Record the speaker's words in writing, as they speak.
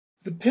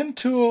The pen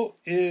tool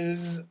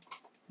is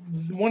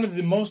one of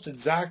the most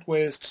exact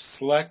ways to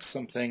select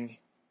something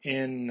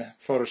in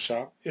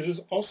Photoshop. It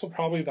is also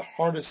probably the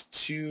hardest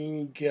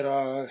to get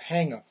a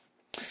hang of.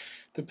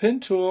 The pen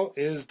tool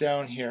is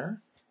down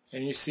here,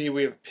 and you see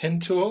we have a pen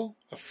tool,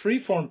 a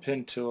freeform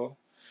pen tool,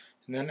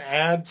 and then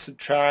add,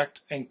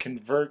 subtract, and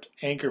convert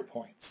anchor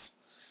points.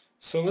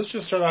 So let's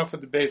just start off with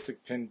the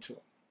basic pen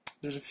tool.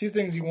 There's a few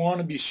things you want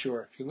to be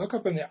sure. If you look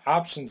up in the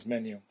options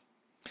menu,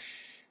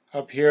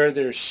 up here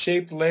there's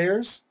shape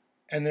layers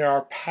and there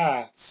are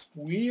paths.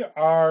 We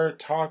are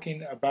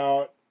talking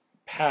about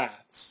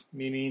paths,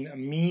 meaning a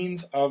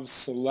means of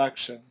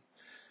selection.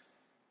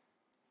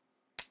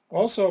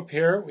 Also up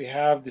here we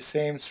have the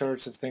same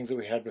sorts of things that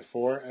we had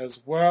before,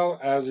 as well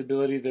as the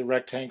ability of the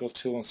rectangle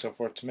tool and so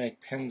forth to make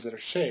pins that are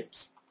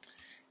shapes.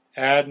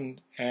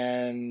 Add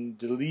and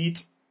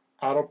delete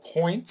auto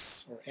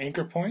points or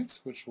anchor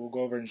points, which we'll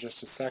go over in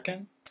just a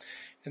second.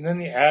 And then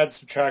the add,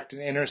 subtract,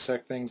 and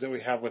intersect things that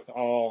we have with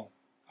all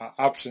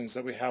options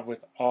that we have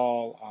with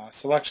all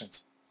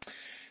selections.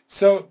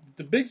 So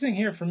the big thing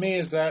here for me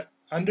is that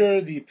under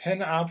the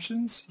pen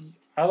options,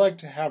 I like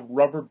to have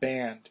rubber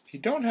band. If you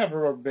don't have a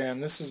rubber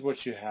band, this is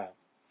what you have.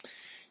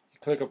 You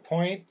click a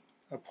point,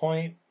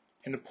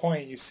 and a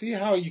point. You see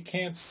how you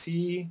can't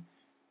see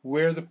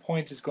where the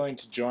point is going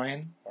to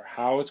join or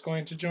how it's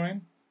going to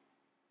join?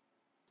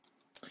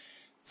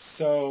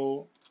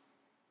 So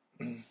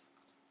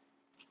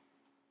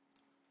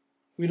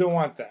we don't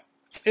want that.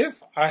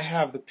 If I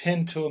have the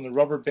pen tool and the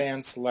rubber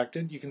band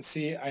selected, you can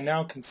see I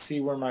now can see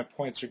where my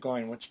points are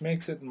going, which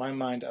makes it in my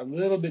mind a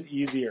little bit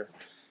easier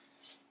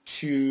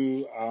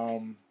to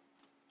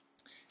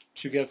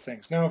get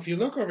things. Now if you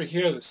look over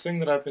here, this thing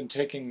that I've been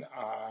taking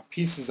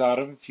pieces out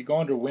of, if you go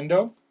under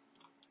Window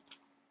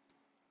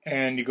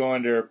and you go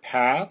under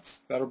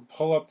Paths, that'll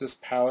pull up this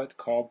palette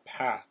called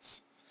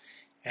Paths.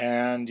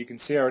 And you can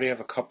see I already have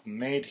a couple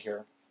made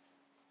here.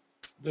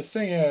 The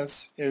thing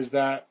is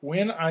that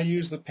when I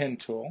use the pen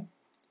tool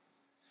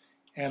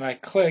and I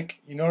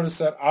click, you notice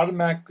that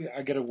automatically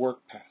I get a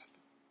work path.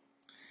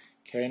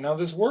 Okay, now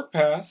this work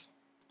path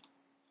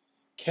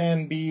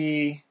can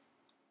be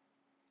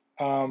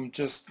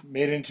just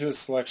made into a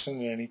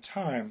selection at any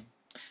time.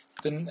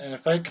 And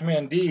if I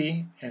Command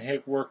D and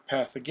hit work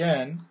path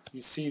again,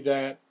 you see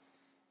that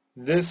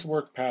this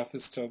work path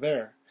is still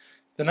there.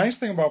 The nice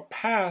thing about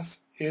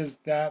paths is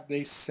that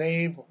they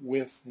save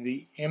with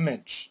the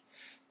image.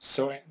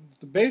 So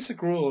the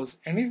basic rule is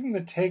anything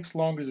that takes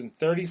longer than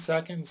 30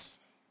 seconds,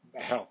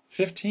 hell,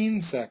 15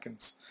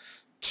 seconds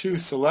to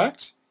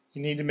select,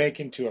 you need to make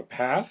into a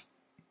path,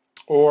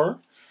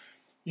 or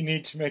you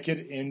need to make it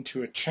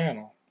into a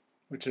channel,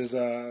 which is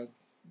a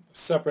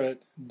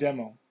separate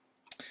demo.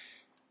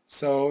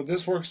 So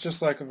this works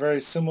just like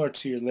very similar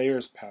to your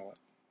layers palette.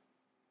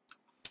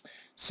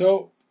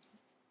 So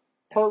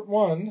part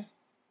one,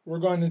 we're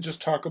going to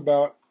just talk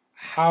about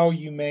how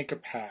you make a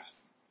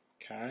path.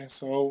 Okay,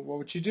 so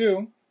what you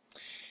do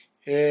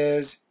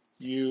is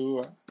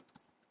you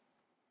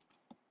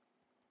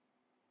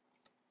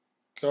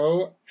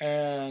go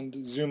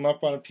and zoom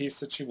up on a piece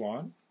that you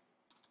want.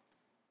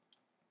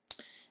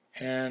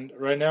 And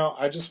right now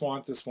I just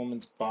want this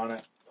woman's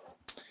bonnet.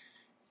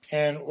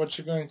 And what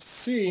you're going to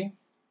see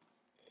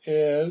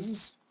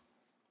is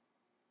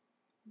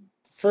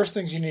the first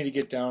things you need to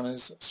get down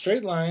is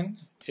straight line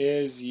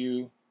is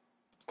you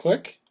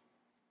click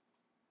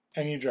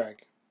and you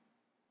drag.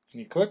 And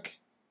you click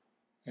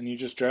and you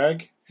just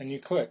drag and you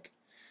click.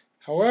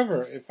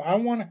 However, if I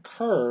want a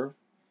curve,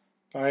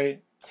 if I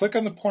click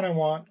on the point I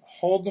want,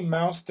 hold the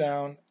mouse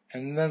down,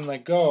 and then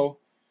let go,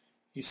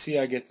 you see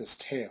I get this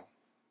tail,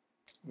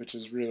 which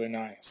is really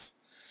nice.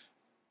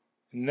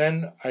 And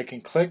then I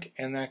can click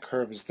and that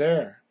curve is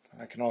there.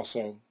 I can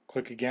also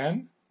click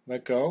again,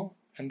 let go,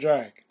 and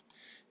drag.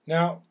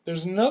 Now,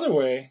 there's another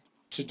way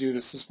to do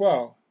this as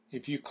well.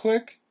 If you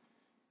click,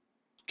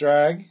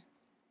 drag,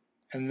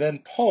 and then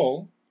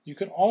pull, you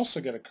can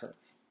also get a curve.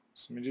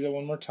 So let me do that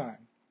one more time.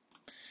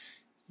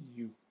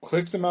 You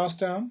click the mouse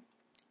down,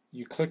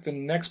 you click the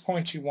next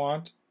point you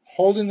want,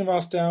 holding the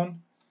mouse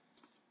down,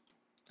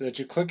 that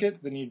you click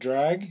it, then you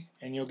drag,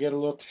 and you'll get a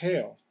little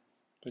tail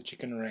that you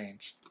can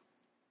arrange,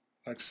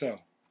 like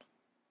so.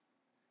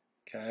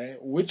 Okay,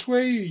 which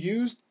way you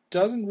use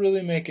doesn't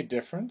really make a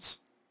difference.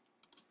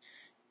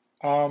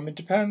 It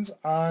depends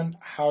on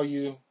how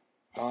you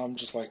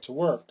just like to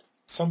work.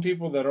 Some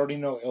people that already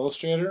know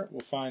Illustrator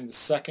will find the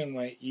second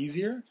way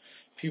easier.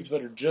 People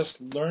that are just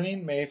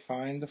learning may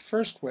find the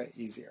first way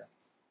easier.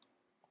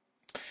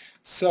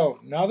 So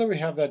now that we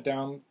have that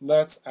down,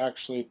 let's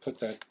actually put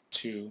that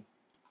to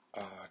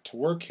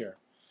work here.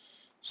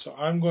 So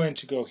I'm going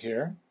to go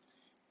here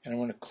and I'm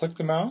going to click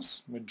the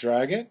mouse, I'm going to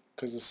drag it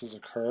because this is a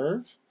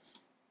curve,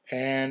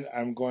 and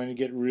I'm going to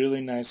get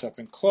really nice up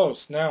and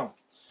close. Now,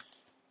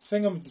 the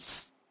thing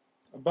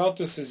about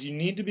this is you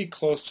need to be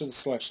close to the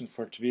selection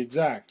for it to be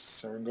exact.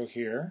 So we're going to go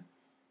here,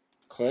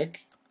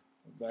 click,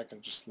 back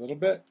up just a little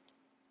bit,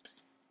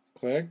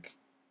 click,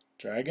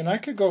 drag, and I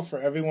could go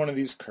for every one of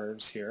these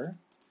curves here.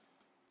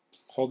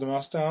 Hold the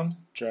mouse down,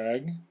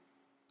 drag,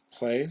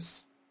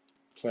 place,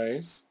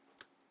 place,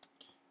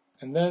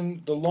 and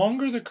then the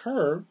longer the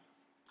curve,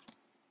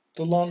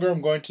 the longer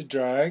I'm going to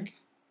drag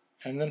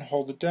and then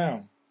hold it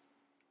down.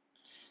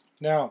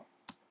 Now,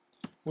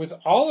 with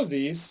all of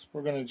these,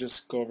 we're going to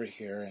just go over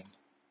here and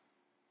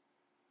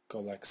go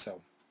like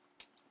so.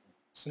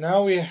 So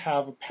now we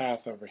have a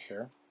path over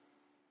here.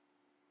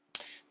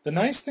 The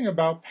nice thing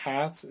about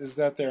paths is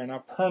that they're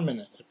not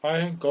permanent. If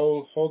I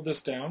go hold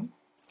this down,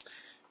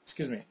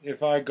 excuse me,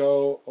 if I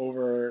go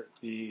over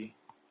the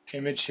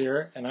image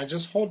here and I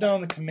just hold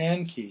down the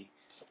command key,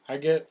 I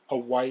get a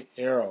white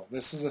arrow.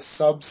 This is a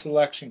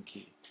sub-selection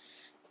key.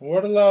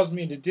 What it allows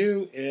me to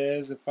do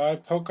is if I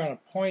poke on a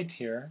point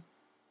here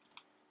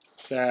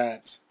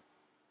that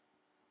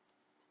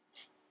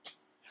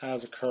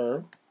has a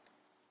curve,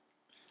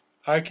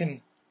 I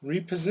can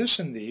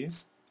reposition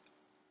these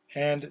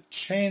and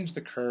change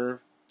the curve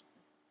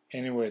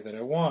any way that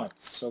I want.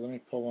 So let me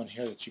pull one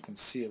here that you can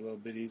see a little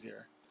bit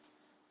easier.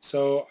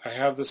 So I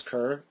have this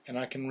curve and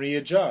I can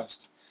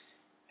readjust.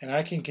 And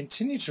I can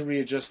continue to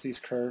readjust these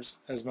curves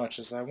as much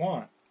as I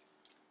want.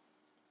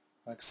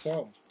 Like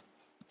so.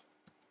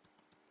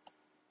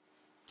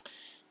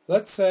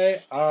 Let's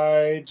say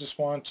I just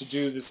want to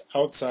do this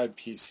outside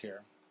piece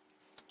here.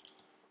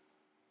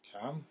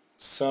 Okay.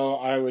 So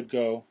I would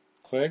go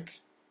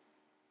click,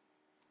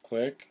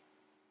 click,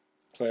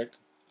 click,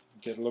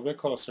 get a little bit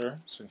closer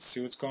so you can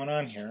see what's going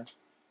on here.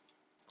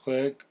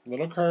 Click,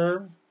 little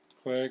curve,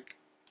 click,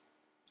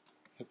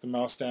 hit the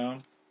mouse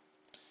down,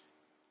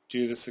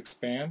 do this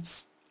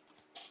expanse,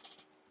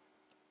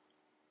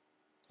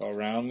 go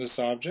around this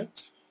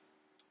object.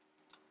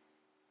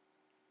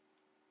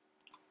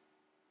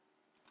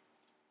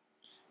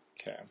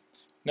 Okay.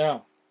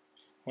 Now,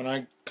 when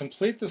I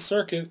complete the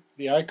circuit,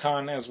 the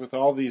icon, as with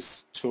all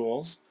these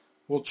tools,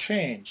 will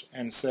change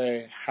and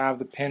say have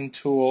the pen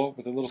tool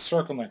with a little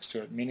circle next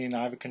to it, meaning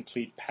I have a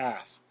complete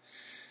path.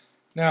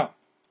 Now,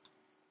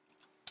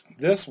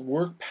 this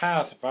work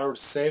path, if I were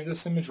to save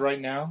this image right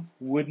now,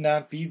 would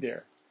not be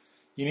there.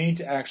 You need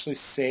to actually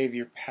save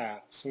your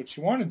path. So what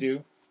you want to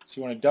do is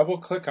you want to double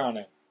click on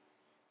it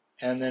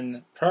and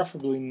then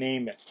preferably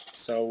name it.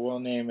 So we'll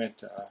name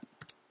it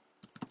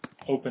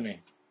opening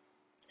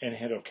and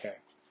hit OK.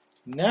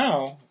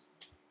 Now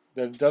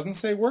that it doesn't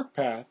say work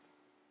path,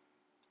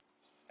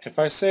 if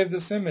I save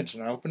this image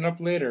and I open it up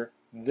later,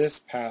 this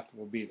path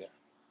will be there.